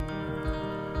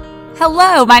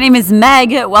Hello, my name is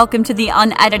Meg. Welcome to the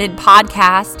Unedited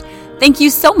Podcast. Thank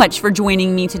you so much for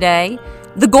joining me today.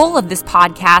 The goal of this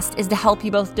podcast is to help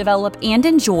you both develop and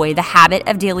enjoy the habit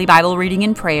of daily Bible reading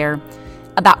and prayer.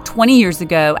 About 20 years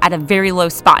ago, at a very low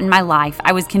spot in my life,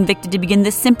 I was convicted to begin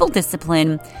this simple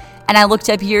discipline, and I looked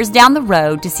up years down the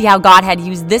road to see how God had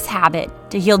used this habit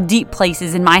to heal deep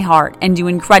places in my heart and do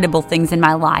incredible things in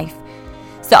my life.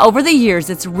 So over the years,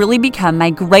 it's really become my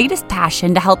greatest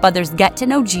passion to help others get to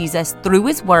know Jesus through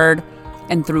His Word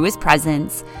and through His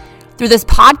presence. Through this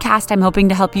podcast, I'm hoping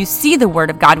to help you see the Word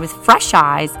of God with fresh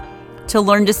eyes, to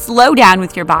learn to slow down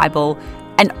with your Bible,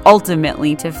 and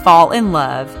ultimately to fall in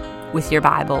love with your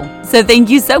Bible. So thank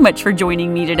you so much for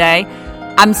joining me today.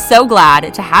 I'm so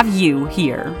glad to have you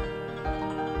here.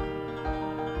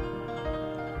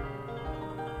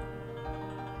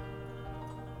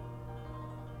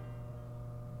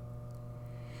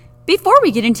 Before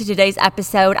we get into today's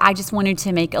episode, I just wanted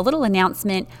to make a little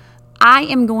announcement. I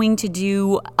am going to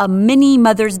do a mini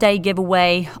Mother's Day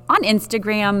giveaway on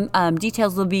Instagram.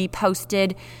 Details will be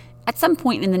posted at some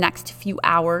point in the next few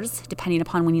hours, depending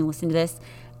upon when you listen to this.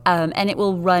 And it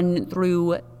will run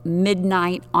through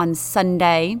midnight on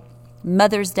Sunday,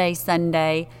 Mother's Day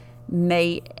Sunday,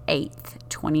 May 8th,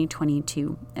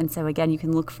 2022. And so again, you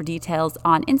can look for details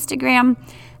on Instagram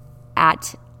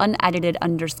at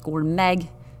unedited_Meg.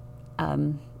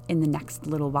 In the next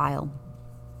little while.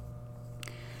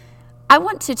 I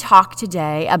want to talk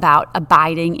today about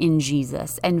abiding in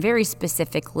Jesus, and very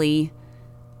specifically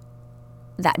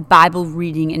that Bible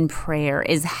reading and prayer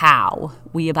is how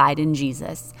we abide in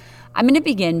Jesus. I'm going to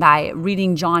begin by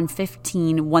reading John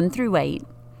 15, 1-8.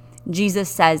 Jesus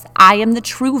says, "I am the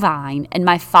true vine, and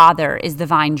my Father is the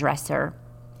vine dresser.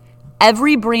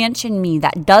 Every branch in me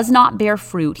that does not bear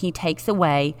fruit, He takes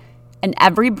away, and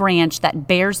every branch that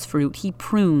bears fruit, He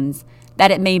prunes, that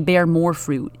it may bear more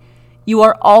fruit. You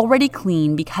are already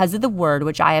clean because of the word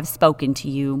which I have spoken to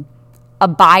you.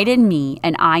 Abide in me,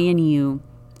 and I in you.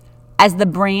 As the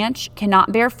branch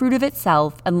cannot bear fruit of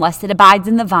itself unless it abides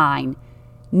in the vine,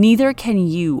 neither can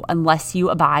you unless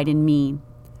you abide in me.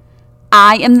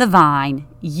 I am the vine,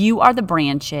 you are the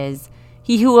branches.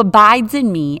 He who abides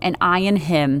in me, and I in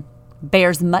him,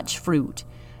 bears much fruit.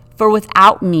 For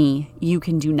without me, you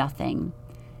can do nothing.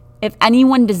 If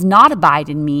anyone does not abide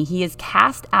in me, he is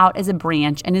cast out as a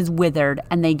branch and is withered,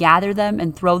 and they gather them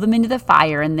and throw them into the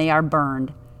fire, and they are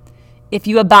burned. If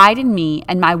you abide in me,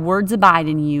 and my words abide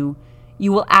in you,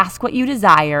 you will ask what you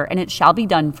desire, and it shall be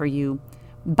done for you.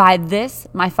 By this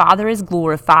my Father is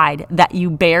glorified, that you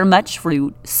bear much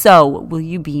fruit, so will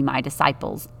you be my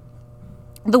disciples."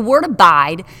 The word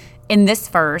abide in this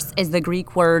verse is the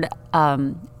Greek word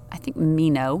I think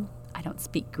meno. I don't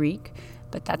speak Greek,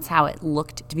 but that's how it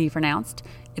looked to be pronounced.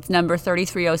 It's number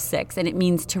 3306, and it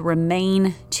means to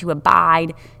remain, to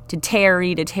abide, to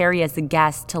tarry as a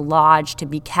guest, to lodge, to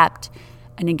be kept,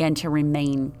 and again, to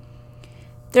remain.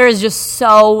 There is just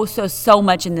so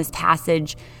much in this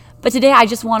passage, but today I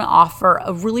just want to offer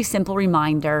a really simple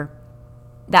reminder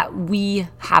that we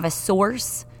have a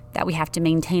source, that we have to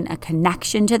maintain a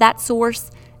connection to that source,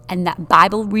 and that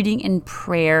Bible reading and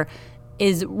prayer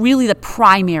is really the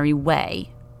primary way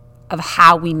of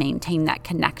how we maintain that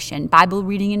connection. Bible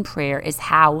reading and prayer is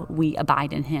how we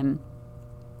abide in Him.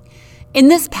 In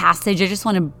this passage, I just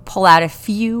want to pull out a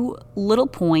few little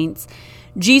points.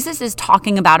 Jesus is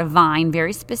talking about a vine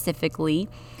very specifically,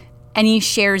 and He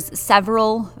shares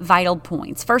several vital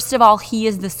points. First of all, He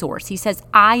is the source. He says,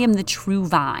 "I am the true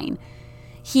vine."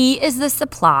 He is the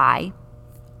supply.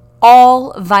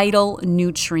 All vital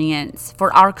nutrients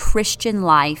for our Christian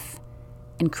life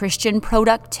and Christian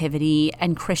productivity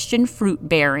and Christian fruit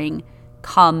bearing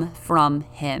come from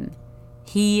Him.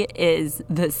 He is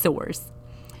the source.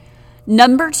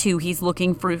 Number 2, He's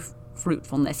looking for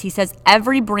fruitfulness. He says,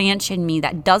 "Every branch in me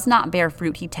that does not bear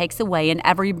fruit, He takes away, and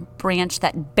every branch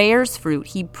that bears fruit,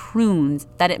 He prunes,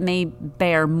 that it may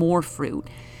bear more fruit."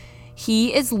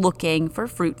 He is looking for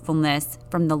fruitfulness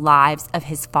from the lives of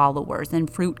His followers, and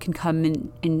fruit can come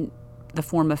in the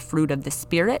form of fruit of the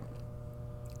Spirit.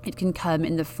 It can come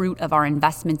in the fruit of our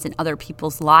investments in other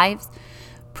people's lives,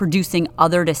 producing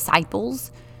other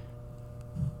disciples.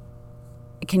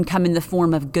 It can come in the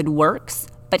form of good works,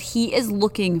 but He is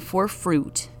looking for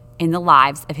fruit in the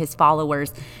lives of His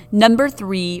followers. Number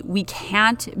 3, we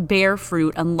can't bear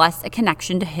fruit unless a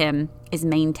connection to Him is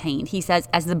maintained. He says,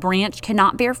 "As the branch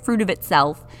cannot bear fruit of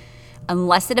itself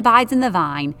unless it abides in the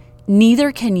vine,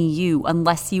 neither can you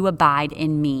unless you abide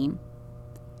in me."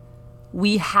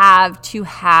 We have to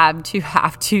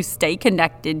stay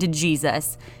connected to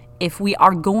Jesus if we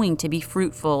are going to be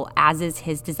fruitful, as is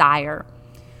His desire.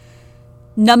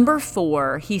 Number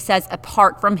 4, he says,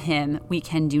 apart from him, we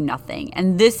can do nothing.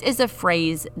 And this is a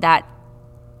phrase that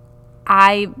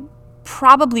I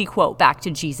probably quote back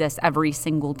to Jesus every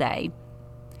single day.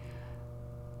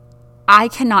 I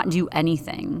cannot do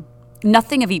anything,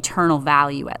 nothing of eternal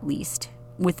value at least,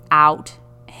 without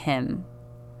him.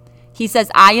 He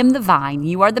says, I am the vine,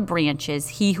 you are the branches.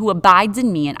 He who abides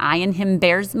in me and I in him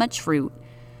bears much fruit,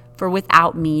 for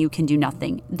without me you can do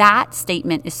nothing. That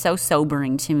statement is so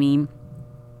sobering to me.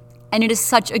 And it is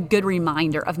such a good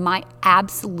reminder of my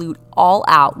absolute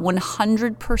all-out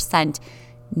 100%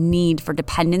 need for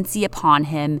dependency upon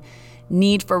him,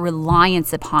 need for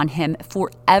reliance upon him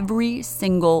for every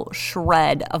single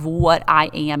shred of what I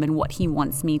am and what he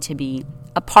wants me to be.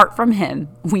 Apart from him,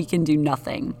 we can do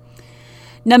nothing.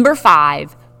 Number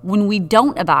 5, when we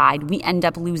don't abide, we end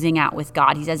up losing out with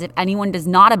God. He says, if anyone does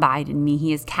not abide in me,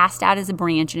 he is cast out as a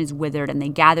branch and is withered, and they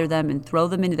gather them and throw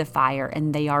them into the fire,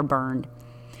 and they are burned.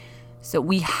 So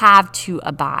we have to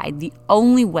abide. The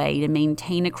only way to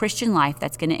maintain a Christian life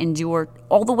that's going to endure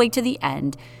all the way to the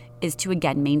end is to,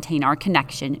 again, maintain our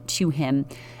connection to him.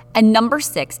 And number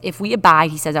 6, if we abide,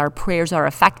 he says our prayers are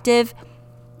effective,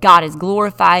 God is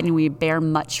glorified, and we bear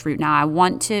much fruit. Now, I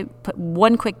want to put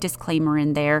one quick disclaimer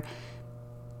in there.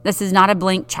 This is not a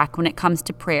blank check when it comes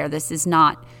to prayer. This is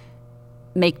not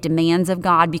make demands of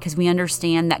God, because we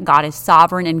understand that God is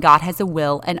sovereign and God has a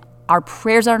will, and our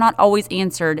prayers are not always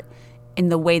answered in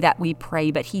the way that we pray,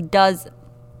 but he does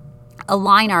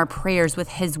align our prayers with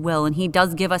his will, and he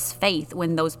does give us faith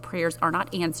when those prayers are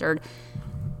not answered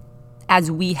as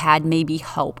we had maybe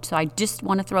hoped. So I just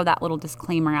want to throw that little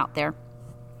disclaimer out there.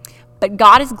 But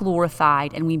God is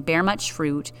glorified and we bear much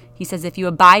fruit. He says, if you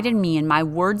abide in me and my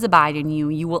words abide in you,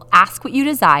 you will ask what you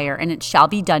desire and it shall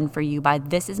be done for you. By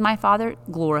this is my Father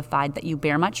glorified, that you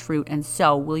bear much fruit, and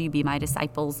so will you be my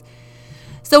disciples.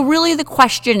 So really the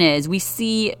question is,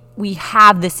 we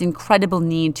have this incredible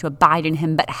need to abide in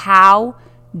him, but how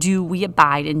do we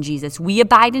abide in Jesus? We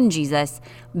abide in Jesus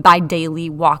by daily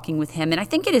walking with him. And I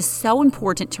think it is so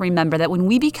important to remember that when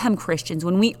we become Christians,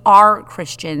 when we are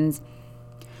Christians,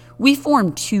 we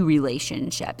form 2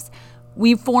 relationships.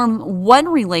 We form one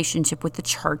relationship with the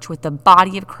church, with the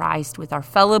body of Christ, with our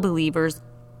fellow believers,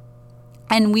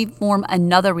 and we form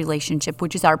another relationship,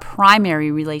 which is our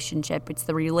primary relationship. It's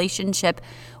the relationship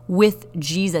with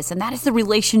Jesus. And that is the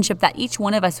relationship that each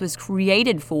one of us was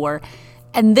created for.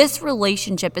 And this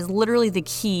relationship is literally the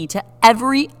key to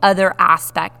every other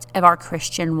aspect of our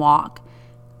Christian walk.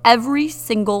 Every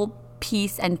single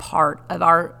piece and part of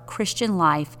our Christian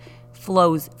life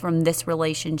flows from this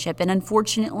relationship. And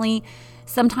unfortunately,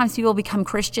 sometimes people become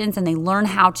Christians and they learn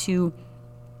how to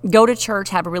go to church,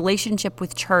 have a relationship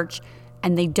with church,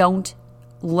 and they don't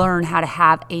learn how to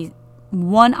have a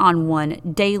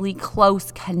one-on-one, daily,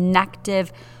 close,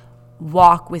 connective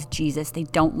walk with Jesus. They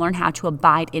don't learn how to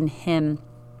abide in him.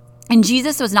 And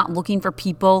Jesus was not looking for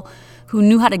people who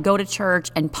knew how to go to church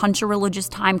and punch a religious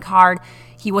time card.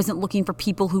 He wasn't looking for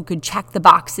people who could check the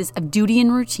boxes of duty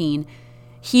and routine.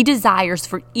 He desires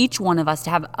for each one of us to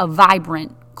have a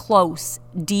vibrant, close,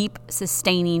 deep,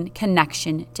 sustaining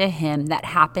connection to him that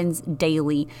happens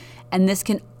daily. And this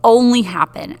can only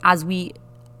happen as we,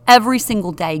 every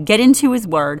single day, get into his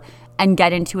word and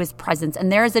get into his presence.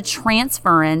 And there is a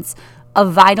transference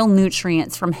of vital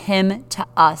nutrients from him to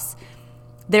us.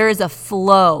 There is a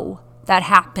flow that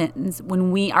happens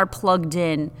when we are plugged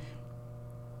in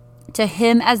to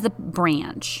him as the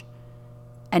branch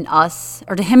and us,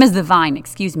 or to him as the vine,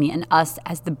 and us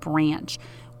as the branch.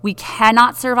 We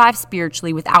cannot survive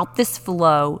spiritually without this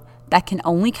flow that can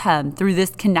only come through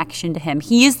this connection to him.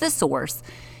 He is the source.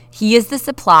 He is the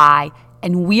supply.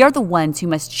 And we are the ones who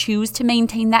must choose to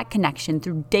maintain that connection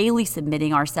through daily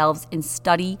submitting ourselves in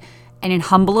study and in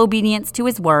humble obedience to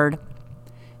his word,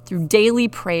 through daily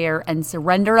prayer and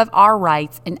surrender of our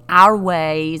rights and our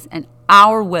ways and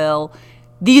our will.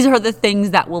 These are the things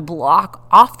that will block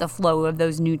off the flow of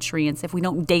those nutrients if we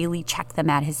don't daily check them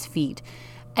at his feet.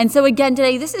 And so again,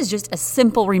 today, this is just a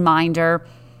simple reminder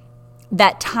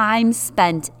that time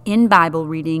spent in Bible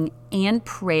reading and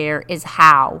prayer is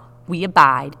how we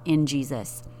abide in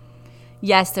Jesus.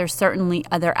 Yes, there's certainly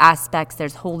other aspects.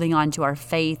 There's holding on to our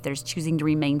faith. There's choosing to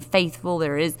remain faithful.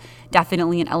 There is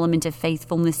definitely an element of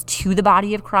faithfulness to the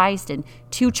body of Christ and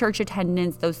to church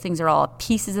attendance. Those things are all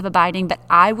pieces of abiding. But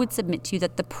I would submit to you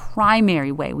that the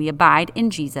primary way we abide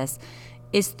in Jesus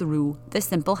is through the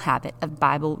simple habit of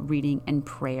Bible reading and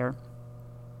prayer.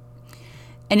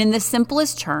 And in the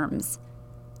simplest terms,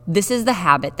 this is the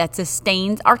habit that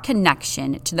sustains our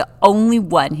connection to the only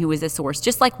one who is a source.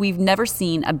 Just like we've never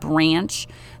seen a branch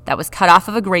that was cut off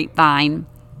of a grapevine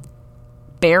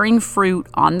bearing fruit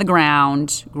on the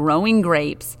ground, growing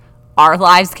grapes, our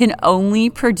lives can only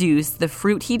produce the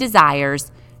fruit he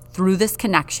desires through this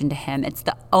connection to him. It's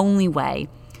the only way.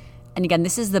 And again,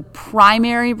 this is the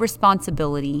primary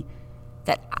responsibility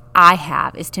that I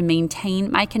have, is to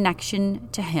maintain my connection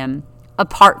to him.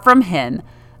 Apart from him,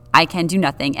 I can do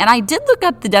nothing. And I did look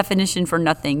up the definition for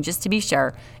nothing just to be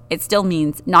sure. It still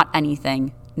means not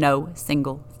anything, no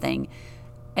single thing.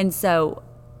 And so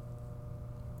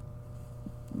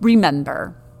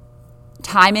remember,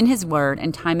 time in his word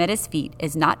and time at his feet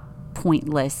is not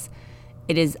pointless.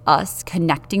 It is us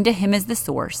connecting to him as the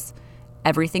source.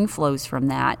 Everything flows from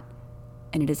that.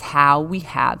 And it is how we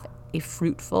have a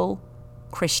fruitful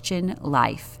Christian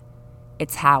life.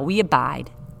 It's how we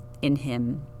abide in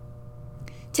him.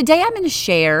 Today I'm going to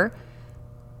share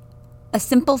a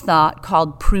simple thought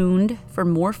called pruned for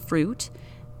more fruit.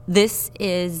 This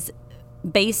is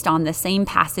based on the same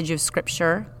passage of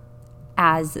scripture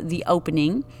as the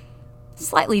opening,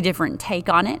 slightly different take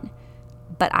on it,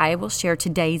 but I will share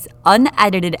today's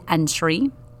unedited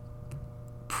entry,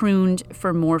 pruned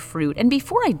for more fruit. And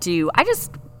before I do, I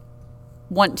just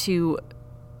want to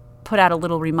put out a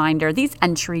little reminder. These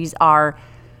entries are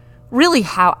really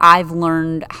how I've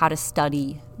learned how to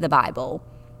study the Bible.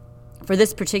 For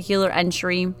this particular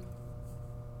entry,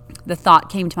 the thought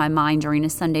came to my mind during a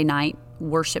Sunday night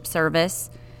worship service,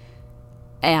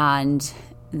 and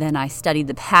then I studied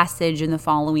the passage in the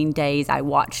following days. I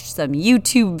watched some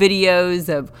YouTube videos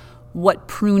of what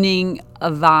pruning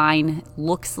a vine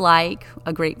looks like,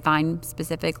 a grapevine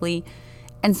specifically.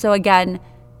 And so again,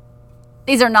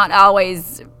 these are not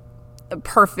always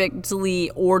perfectly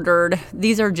ordered.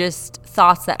 These are just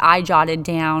thoughts that I jotted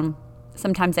down.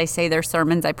 Sometimes I say they're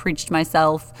sermons I preached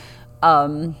myself.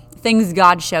 Things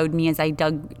God showed me as I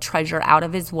dug treasure out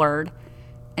of his word.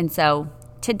 And so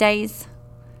today's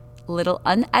little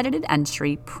unedited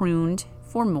entry, pruned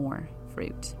for more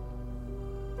fruit.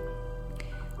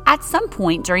 At some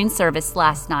point during service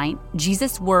last night,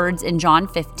 Jesus' words in John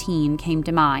 15 came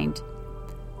to mind.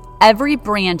 Every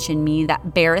branch in me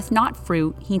that beareth not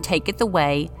fruit, he taketh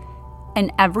away,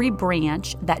 and every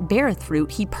branch that beareth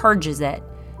fruit, he purges it,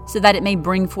 so that it may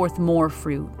bring forth more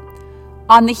fruit.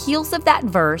 On the heels of that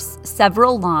verse,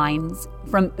 several lines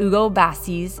from Ugo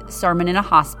Bassi's Sermon in a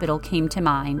Hospital came to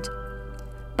mind.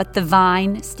 But the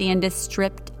vine standeth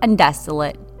stripped and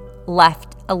desolate,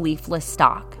 left a leafless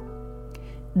stalk.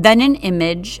 Then an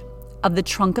image of the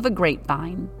trunk of a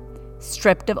grapevine,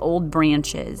 stripped of old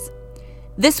branches.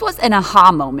 This was an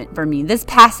aha moment for me. This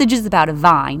passage is about a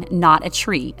vine, not a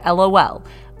tree. LOL.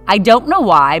 I don't know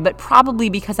why, but probably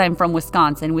because I'm from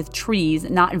Wisconsin with trees,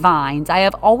 not vines, I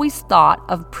have always thought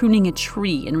of pruning a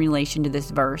tree in relation to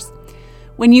this verse.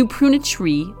 When you prune a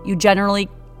tree, you generally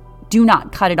do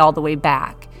not cut it all the way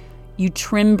back. You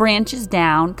trim branches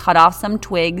down, cut off some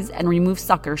twigs, and remove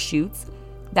sucker shoots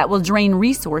that will drain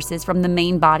resources from the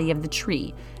main body of the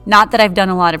tree. Not that I've done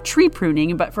a lot of tree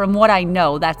pruning, but from what I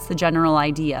know, that's the general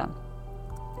idea.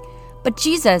 But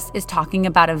Jesus is talking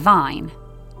about a vine.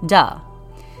 Duh.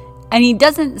 And he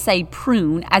doesn't say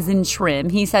prune as in trim.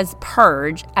 He says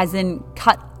purge as in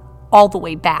cut all the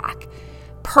way back.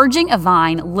 Purging a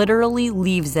vine literally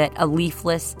leaves it a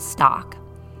leafless stalk.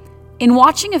 In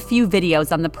watching a few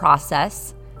videos on the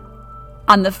process,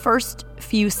 on the first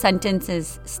few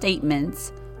sentences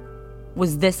statements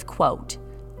was this quote: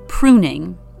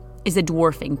 pruning is a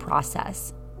dwarfing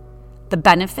process. The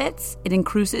benefits, it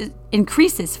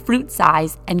increases fruit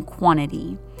size and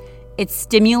quantity. It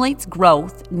stimulates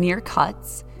growth near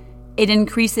cuts. It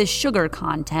increases sugar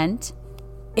content.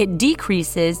 It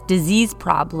decreases disease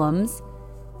problems.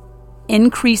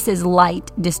 Increases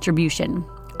light distribution.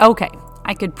 Okay,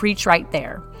 I could preach right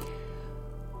there.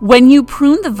 When you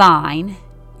prune the vine,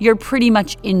 you're pretty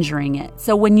much injuring it.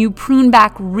 So when you prune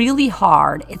back really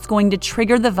hard, it's going to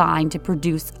trigger the vine to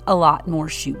produce a lot more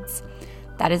shoots.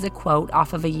 That is a quote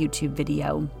off of a YouTube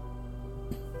video,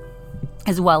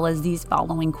 as well as these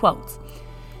following quotes.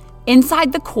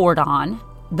 Inside the cordon,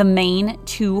 the main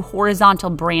two horizontal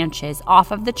branches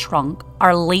off of the trunk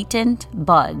are latent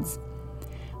buds.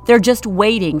 They're just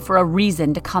waiting for a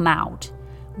reason to come out.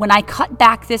 When I cut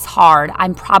back this hard,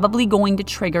 I'm probably going to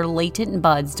trigger latent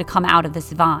buds to come out of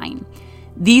this vine.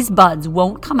 These buds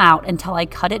won't come out until I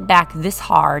cut it back this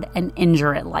hard and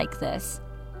injure it like this.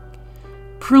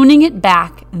 Pruning it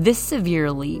back this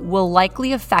severely will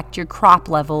likely affect your crop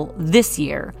level this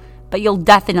year, but you'll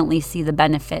definitely see the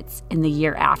benefits in the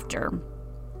year after.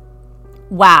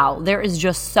 Wow, there is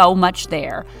just so much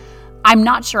there. I'm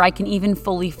not sure I can even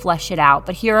fully flesh it out,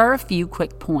 but here are a few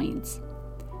quick points.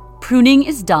 Pruning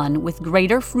is done with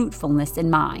greater fruitfulness in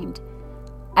mind.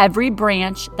 Every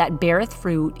branch that beareth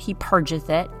fruit, he purgeth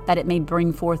it, that it may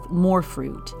bring forth more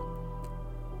fruit.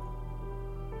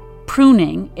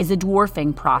 Pruning is a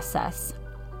dwarfing process.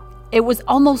 It was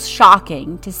almost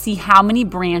shocking to see how many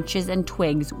branches and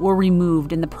twigs were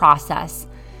removed in the process.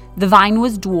 The vine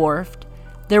was dwarfed,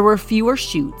 there were fewer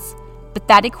shoots, but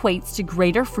that equates to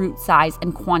greater fruit size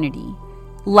and quantity.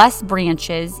 Less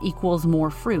branches equals more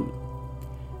fruit.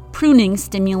 Pruning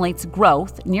stimulates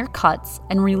growth near cuts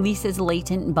and releases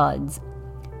latent buds.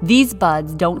 These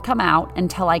buds don't come out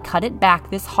until I cut it back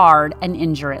this hard and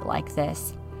injure it like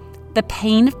this. The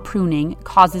pain of pruning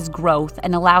causes growth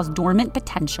and allows dormant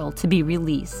potential to be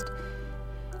released.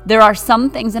 There are some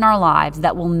things in our lives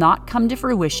that will not come to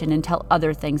fruition until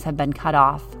other things have been cut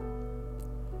off.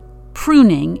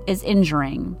 Pruning is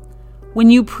injuring. When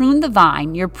you prune the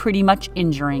vine, you're pretty much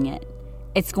injuring it.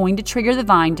 It's going to trigger the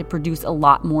vine to produce a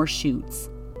lot more shoots.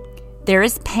 There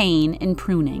is pain in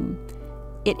pruning.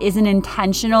 It is an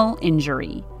intentional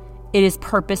injury. It is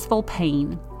purposeful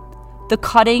pain. The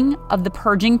cutting of the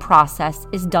purging process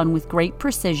is done with great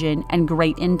precision and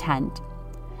great intent.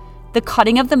 The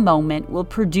cutting of the moment will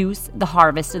produce the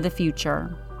harvest of the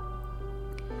future.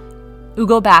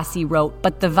 Ugo Bassi wrote,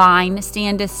 "But the vine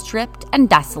standeth stripped and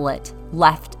desolate,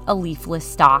 left a leafless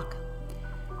stalk."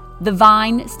 The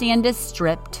vine standeth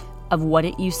stripped of what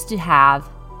it used to have,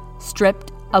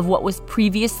 stripped of what was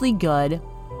previously good,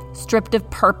 stripped of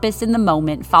purpose in the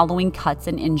moment following cuts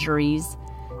and injuries,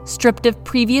 stripped of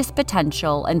previous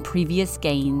potential and previous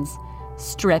gains,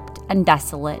 stripped and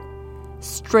desolate,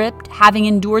 stripped having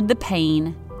endured the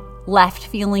pain, left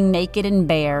feeling naked and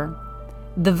bare,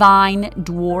 the vine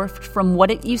dwarfed from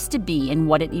what it used to be and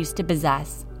what it used to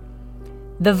possess.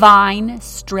 The vine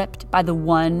stripped by the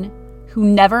one who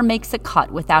never makes a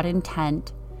cut without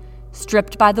intent,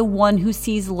 stripped by the one who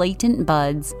sees latent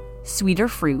buds, sweeter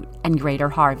fruit, and greater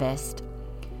harvest.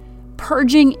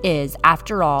 Purging is,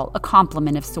 after all, a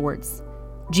compliment of sorts.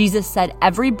 Jesus said,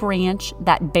 "Every branch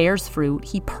that bears fruit,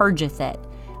 he purgeth it,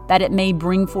 that it may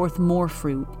bring forth more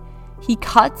fruit." He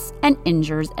cuts and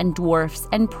injures and dwarfs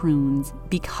and prunes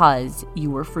because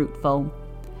you were fruitful.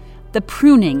 The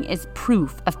pruning is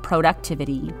proof of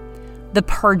productivity. The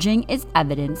purging is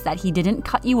evidence that he didn't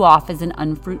cut you off as an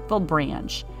unfruitful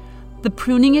branch. The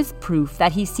pruning is proof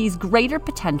that he sees greater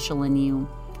potential in you.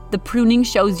 The pruning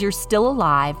shows you're still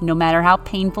alive, no matter how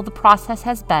painful the process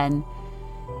has been.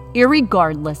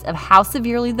 Irregardless of how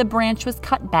severely the branch was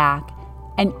cut back,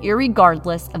 and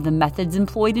irregardless of the methods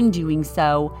employed in doing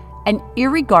so, and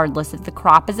irregardless if the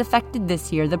crop is affected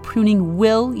this year, the pruning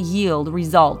will yield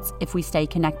results if we stay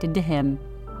connected to him.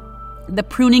 The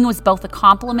pruning was both a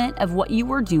compliment of what you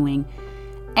were doing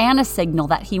and a signal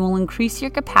that he will increase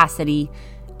your capacity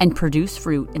and produce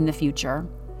fruit in the future.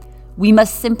 We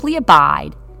must simply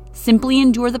abide, simply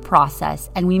endure the process,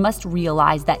 and we must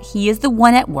realize that he is the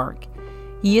one at work.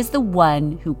 He is the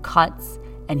one who cuts,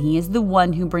 and he is the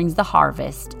one who brings the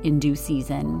harvest in due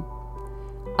season.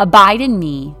 Abide in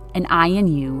me, and I in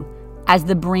you. As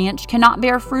the branch cannot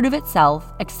bear fruit of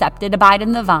itself, except it abide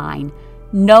in the vine,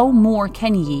 no more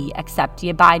can ye, except ye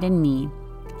abide in me.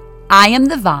 I am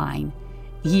the vine,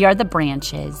 ye are the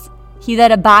branches. He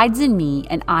that abides in me,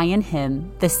 and I in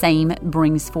him, the same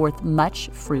brings forth much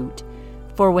fruit.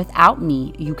 For without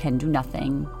me you can do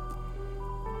nothing.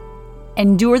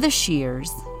 Endure the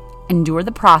shears, endure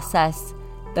the process.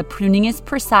 The pruning is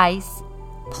precise,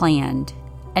 planned,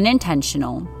 and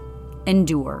intentional.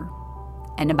 Endure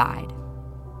and abide.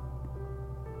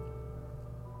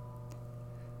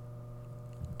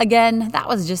 Again, that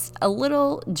was just a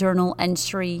little journal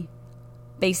entry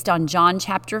based on John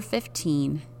chapter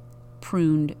 15,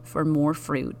 pruned for more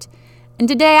fruit. And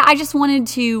today I just wanted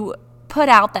to put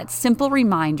out that simple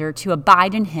reminder to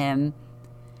abide in him,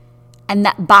 and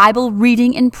that Bible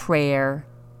reading and prayer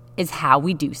is how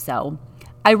we do so.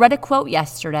 I read a quote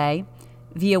yesterday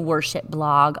via worship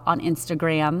blog on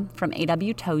Instagram from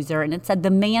A.W. Tozer, and it said,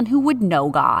 "The man who would know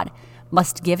God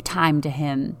must give time to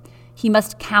him. He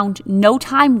must count no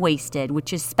time wasted,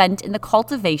 which is spent in the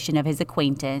cultivation of his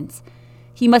acquaintance.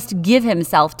 He must give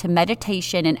himself to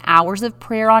meditation and hours of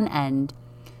prayer on end.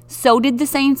 So did the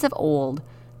saints of old,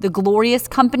 the glorious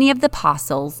company of the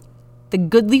apostles, the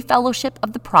goodly fellowship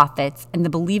of the prophets, and the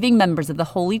believing members of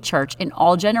the Holy Church in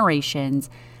all generations,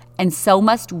 and so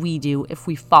must we do if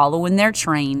we follow in their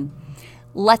train.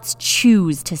 Let's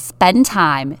choose to spend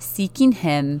time seeking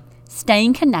him,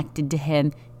 staying connected to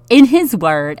him, in his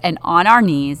word, and on our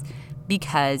knees,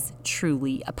 because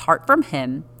truly, apart from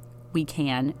him, we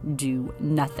can do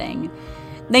nothing."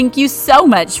 Thank you so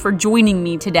much for joining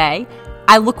me today.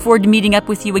 I look forward to meeting up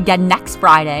with you again next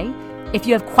Friday. If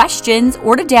you have questions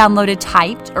or to download a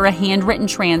typed or a handwritten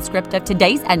transcript of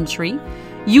today's entry,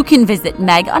 you can visit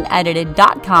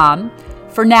megunedited.com.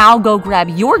 For now, go grab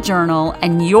your journal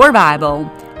and your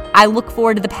Bible. I look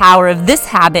forward to the power of this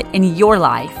habit in your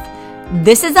life.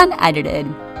 This is Unedited.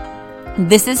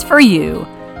 This is for you.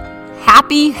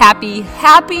 Happy, happy,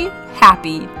 happy,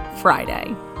 happy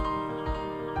Friday.